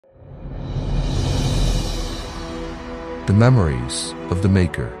The Memories of the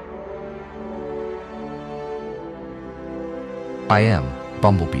Maker. I am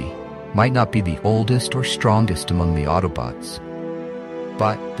Bumblebee. Might not be the oldest or strongest among the Autobots,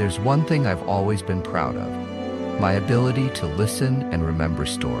 but there's one thing I've always been proud of: my ability to listen and remember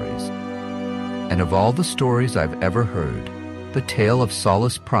stories. And of all the stories I've ever heard, the tale of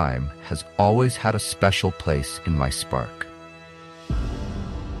Solus Prime has always had a special place in my spark.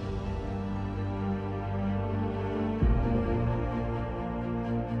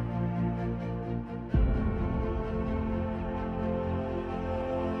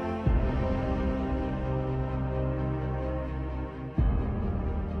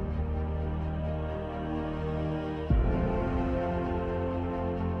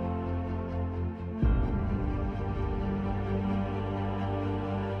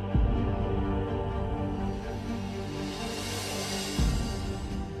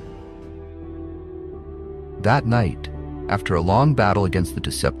 That night, after a long battle against the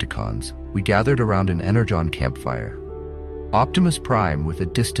Decepticons, we gathered around an energon campfire. Optimus Prime, with a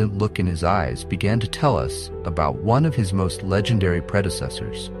distant look in his eyes, began to tell us about one of his most legendary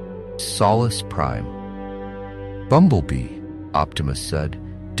predecessors, Solus Prime. Bumblebee, Optimus said,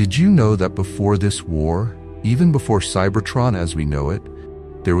 did you know that before this war, even before Cybertron as we know it,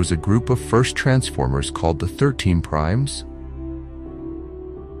 there was a group of first Transformers called the 13 Primes?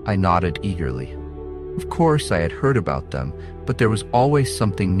 I nodded eagerly. Of course, I had heard about them, but there was always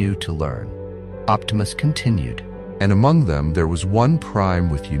something new to learn. Optimus continued. And among them, there was one Prime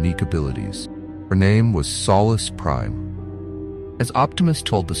with unique abilities. Her name was Solus Prime. As Optimus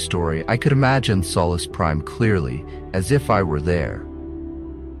told the story, I could imagine Solus Prime clearly, as if I were there.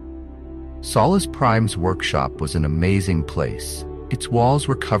 Solus Prime's workshop was an amazing place. Its walls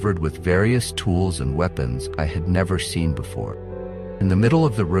were covered with various tools and weapons I had never seen before. In the middle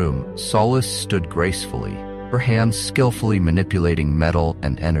of the room, Solus stood gracefully, her hands skillfully manipulating metal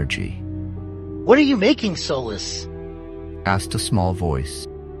and energy. "What are you making, Solus?" asked a small voice.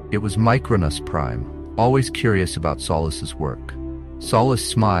 It was Megatronus Prime, always curious about Solus's work. Solus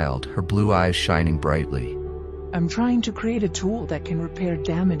smiled, her blue eyes shining brightly. "I'm trying to create a tool that can repair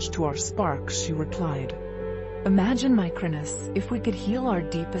damage to our sparks," she replied. "Imagine, Megatronus, if we could heal our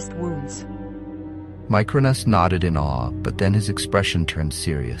deepest wounds." Megatronus nodded in awe, but then his expression turned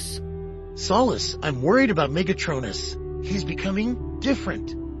serious. "Solus, I'm worried about Megatronus. He's becoming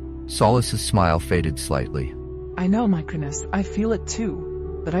different." Solus's smile faded slightly. "I know, Megatronus, I feel it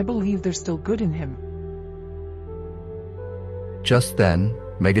too, but I believe there's still good in him." Just then,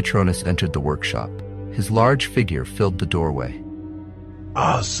 Megatronus entered the workshop. His large figure filled the doorway.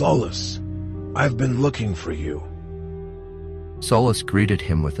 "Ah, Solus, I've been looking for you." Solus greeted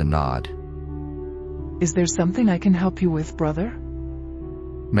him with a nod. "Is there something I can help you with, brother?"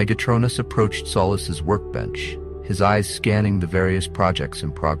 Megatronus approached Solus's workbench, his eyes scanning the various projects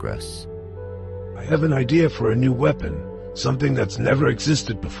in progress. "I have an idea for a new weapon, something that's never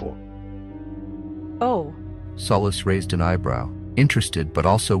existed before." "Oh." Solus raised an eyebrow, interested but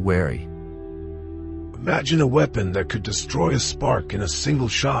also wary. "Imagine a weapon that could destroy a spark in a single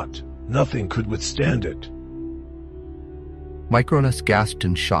shot. Nothing could withstand it." Megatronus gasped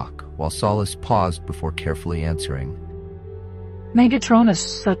in shock, while Solus paused before carefully answering. "Megatronus,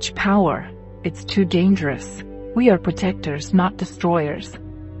 such power. It's too dangerous. We are protectors, not destroyers."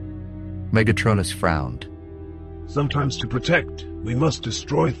 Megatronus frowned. "Sometimes to protect, we must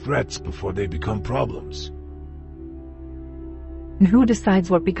destroy threats before they become problems." "And who decides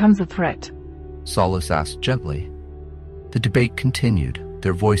what becomes a threat?" Solus asked gently. The debate continued,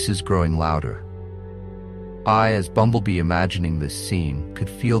 their voices growing louder. I, as Bumblebee imagining this scene, could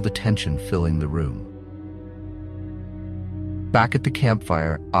feel the tension filling the room. Back at the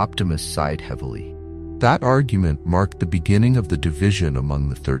campfire, Optimus sighed heavily. That argument marked the beginning of the division among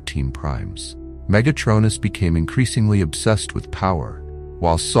the 13 Primes. Megatronus became increasingly obsessed with power,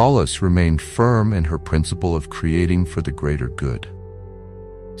 while Solus remained firm in her principle of creating for the greater good.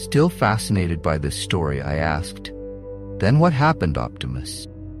 Still fascinated by this story, I asked, "Then what happened, Optimus?"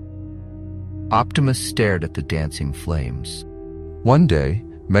 Optimus stared at the dancing flames. One day,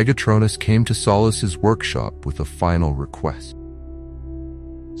 Megatronus came to Solus's workshop with a final request.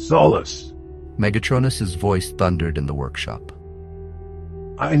 "Solus," Megatronus's voice thundered in the workshop.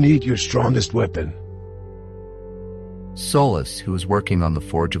 "I need your strongest weapon." Solus, who was working on the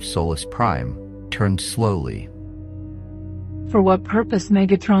Forge of Solus Prime, turned slowly. "For what purpose,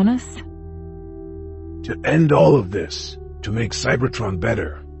 Megatronus?" "To end all of this, to make Cybertron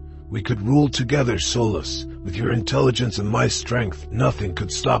better. We could rule together, Solus. With your intelligence and my strength, nothing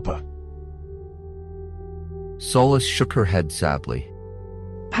could stop us." Solus shook her head sadly.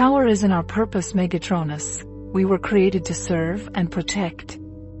 "Power isn't our purpose, Megatronus. We were created to serve and protect.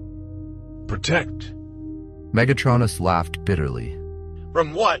 Protect? Megatronus laughed bitterly.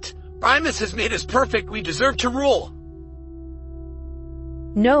 From what? Primus has made us perfect. We deserve to rule.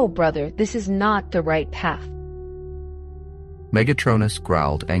 No, brother, this is not the right path. Megatronus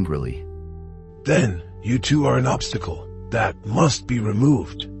growled angrily. Then, you two are an obstacle. That must be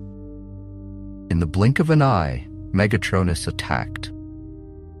removed. In the blink of an eye, Megatronus attacked.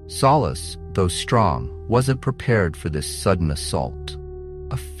 Solus, though strong, wasn't prepared for this sudden assault.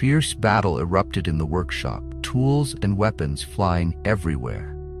 A fierce battle erupted in the workshop, tools and weapons flying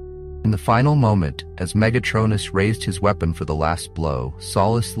everywhere. In the final moment, as Megatronus raised his weapon for the last blow,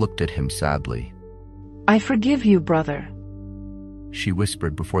 Solus looked at him sadly. I forgive you, brother. She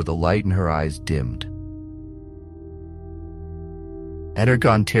whispered before the light in her eyes dimmed.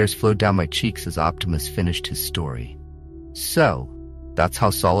 Energon tears flowed down my cheeks as Optimus finished his story. So, that's how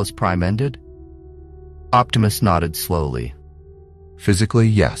Solus Prime ended? Optimus nodded slowly. Physically,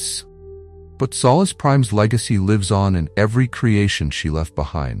 yes. But Solus Prime's legacy lives on in every creation she left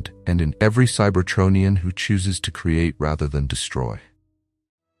behind, and in every Cybertronian who chooses to create rather than destroy.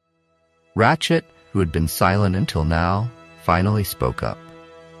 Ratchet, who had been silent until now, finally spoke up.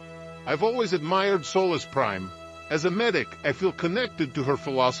 I've always admired Solus Prime. As a medic, I feel connected to her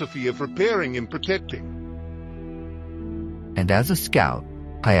philosophy of repairing and protecting. And as a scout,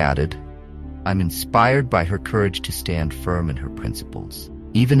 I added, I'm inspired by her courage to stand firm in her principles,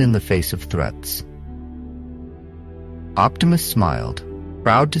 even in the face of threats. Optimus smiled,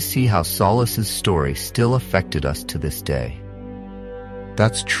 proud to see how Solus's story still affected us to this day.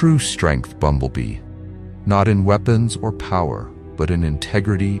 That's true strength, Bumblebee. Not in weapons or power, but in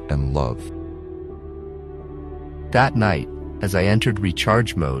integrity and love. That night, as I entered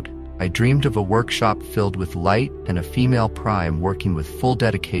recharge mode, I dreamed of a workshop filled with light and a female Prime working with full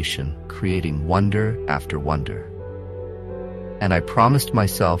dedication, creating wonder after wonder. And I promised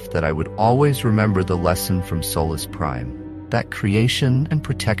myself that I would always remember the lesson from Solus Prime, that creation and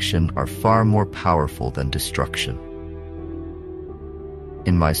protection are far more powerful than destruction.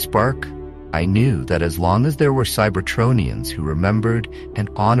 In my spark, I knew that as long as there were Cybertronians who remembered and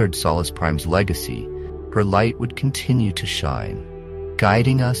honored Solus Prime's legacy, her light would continue to shine,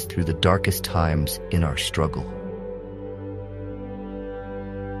 guiding us through the darkest times in our struggle.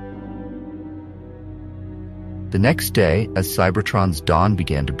 The next day, as Cybertron's dawn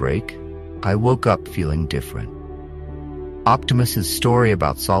began to break, I woke up feeling different. Optimus's story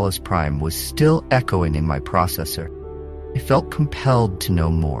about Solus Prime was still echoing in my processor. I felt compelled to know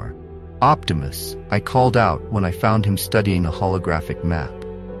more. Optimus, I called out when I found him studying a holographic map.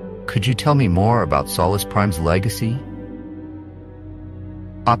 Could you tell me more about Solus Prime's legacy?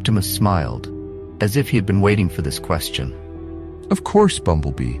 Optimus smiled, as if he had been waiting for this question. Of course,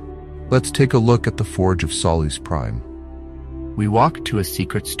 Bumblebee. Let's take a look at the Forge of Solus Prime. We walked to a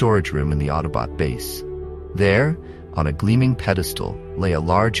secret storage room in the Autobot base. There, on a gleaming pedestal, lay a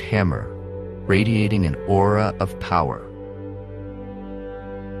large hammer, radiating an aura of power.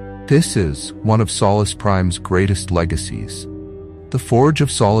 This is one of Solus Prime's greatest legacies. The Forge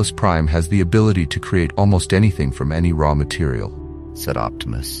of Solus Prime has the ability to create almost anything from any raw material, said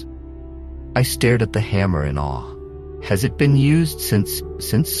Optimus. I stared at the hammer in awe. Has it been used since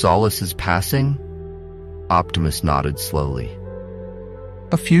Solus's passing? Optimus nodded slowly.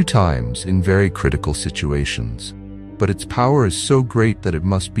 A few times in very critical situations, but its power is so great that it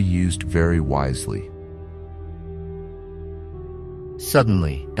must be used very wisely.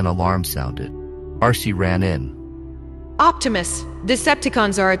 Suddenly, an alarm sounded. Arcee ran in. Optimus,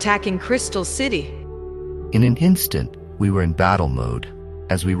 Decepticons are attacking Crystal City. In an instant, we were in battle mode.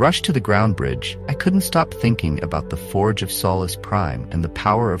 As we rushed to the ground bridge, I couldn't stop thinking about the Forge of Solus Prime and the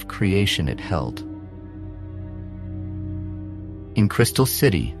power of creation it held. In Crystal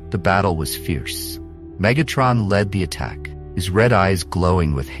City, the battle was fierce. Megatron led the attack, his red eyes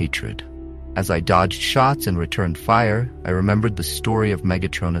glowing with hatred. As I dodged shots and returned fire, I remembered the story of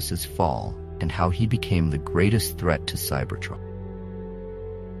Megatronus's fall and how he became the greatest threat to Cybertron.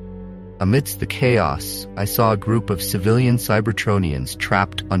 Amidst the chaos, I saw a group of civilian Cybertronians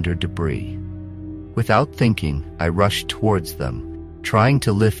trapped under debris. Without thinking, I rushed towards them, trying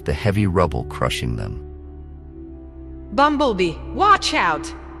to lift the heavy rubble crushing them. Bumblebee, watch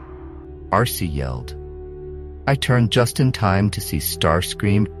out! Arcee yelled. I turned just in time to see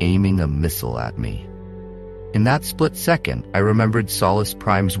Starscream aiming a missile at me. In that split second, I remembered Solus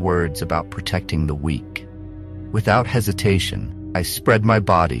Prime's words about protecting the weak. Without hesitation, I spread my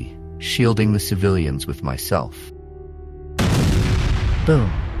body, shielding the civilians with myself.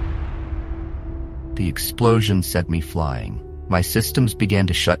 Boom. The explosion sent me flying. My systems began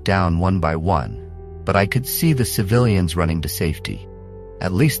to shut down one by one. but I could see the civilians running to safety.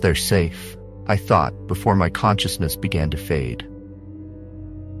 At least they're safe, I thought, before my consciousness began to fade.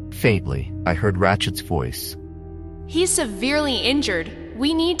 Faintly, I heard Ratchet's voice. He's severely injured.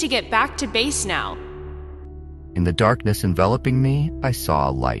 We need to get back to base now. In the darkness enveloping me, I saw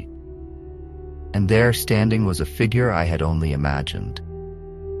a light. And there standing was a figure I had only imagined.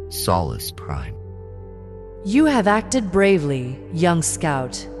 Solus Prime. You have acted bravely, young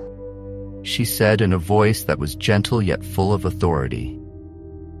scout, she said in a voice that was gentle yet full of authority.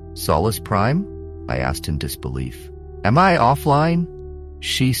 Solus Prime? I asked in disbelief. Am I offline?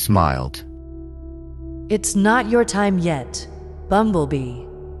 She smiled. It's not your time yet, Bumblebee.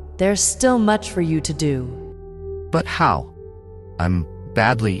 There's still much for you to do. But how? I'm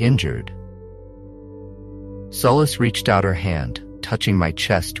badly injured. Solus reached out her hand, touching my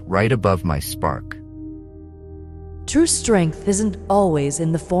chest right above my spark. True strength isn't always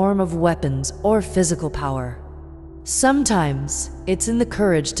in the form of weapons or physical power. Sometimes it's in the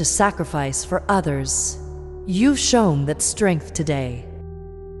courage to sacrifice for others. You've shown that strength today.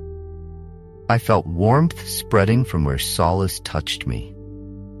 I felt warmth spreading from where Solus touched me.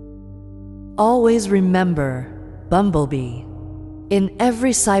 Always remember, Bumblebee. In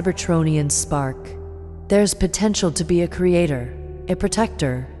every Cybertronian spark, there's potential to be a creator, a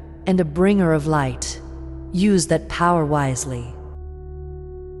protector, and a bringer of light. Use that power wisely.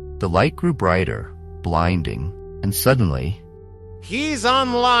 The light grew brighter, blinding, and suddenly, he's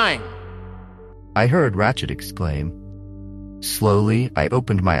online! I heard Ratchet exclaim. Slowly, I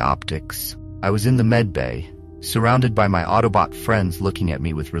opened my optics. I was in the med bay, surrounded by my Autobot friends looking at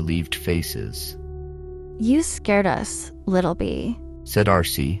me with relieved faces. You scared us, Little Bee, said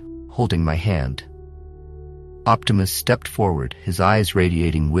RC, holding my hand. Optimus stepped forward, his eyes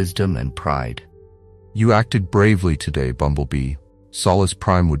radiating wisdom and pride. You acted bravely today, Bumblebee. Solus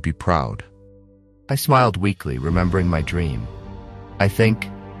Prime would be proud. I smiled weakly, remembering my dream. I think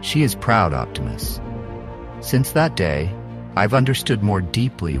she is proud, Optimus. Since that day, I've understood more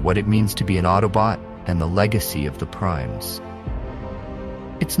deeply what it means to be an Autobot and the legacy of the Primes.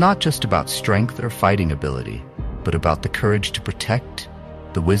 It's not just about strength or fighting ability, but about the courage to protect,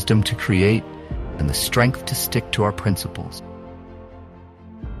 the wisdom to create, and the strength to stick to our principles.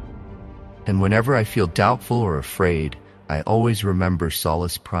 And whenever I feel doubtful or afraid, I always remember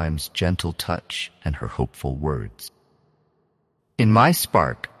Solus Prime's gentle touch and her hopeful words. In my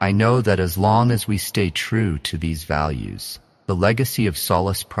spark, I know that as long as we stay true to these values, the legacy of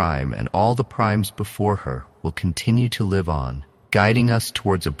Solus Prime and all the Primes before her will continue to live on, guiding us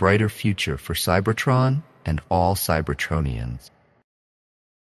towards a brighter future for Cybertron and all Cybertronians.